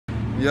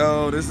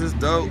Yo, this is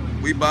dope.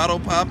 We bottle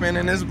popping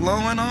and it's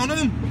blowing on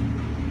them.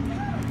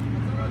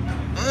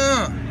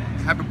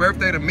 Happy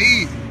birthday to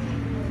me.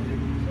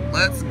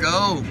 Let's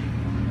go.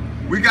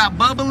 We got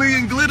bubbly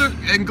and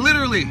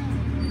glitterly.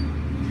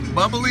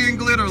 Bubbly and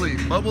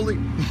glitterly. Bubbly.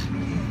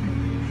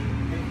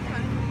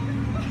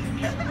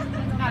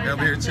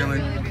 Over here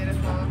chilling.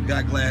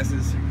 Got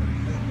glasses.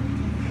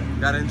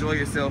 Gotta enjoy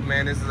yourself,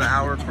 man. This is an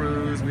hour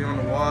cruise. We on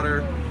the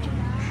water.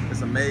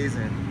 It's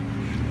amazing.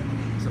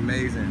 It's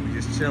amazing. We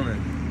just chilling.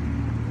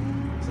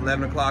 It's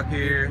 11 o'clock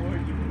here.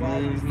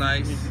 Moon's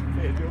nice.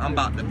 I'm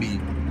about to be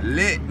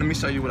lit. Let me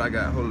show you what I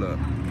got. Hold up.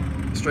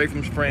 Straight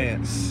from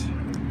France.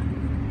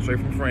 Straight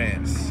from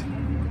France.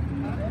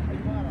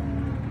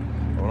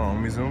 Hold on,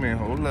 let me zoom in.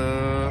 Hold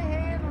up.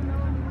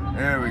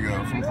 There we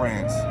go. From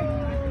France.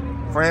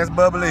 France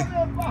bubbly.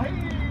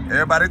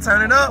 Everybody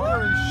turn it up.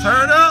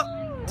 Turn up.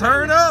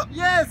 Turn up.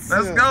 Yes.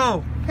 Let's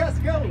go. Let's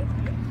go.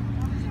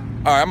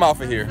 All right, I'm off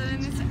of here.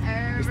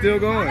 It's still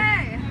going.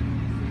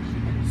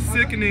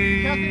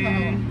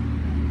 Sickening.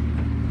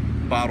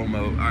 Bottle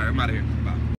mode. All right, I'm out of here. Bye.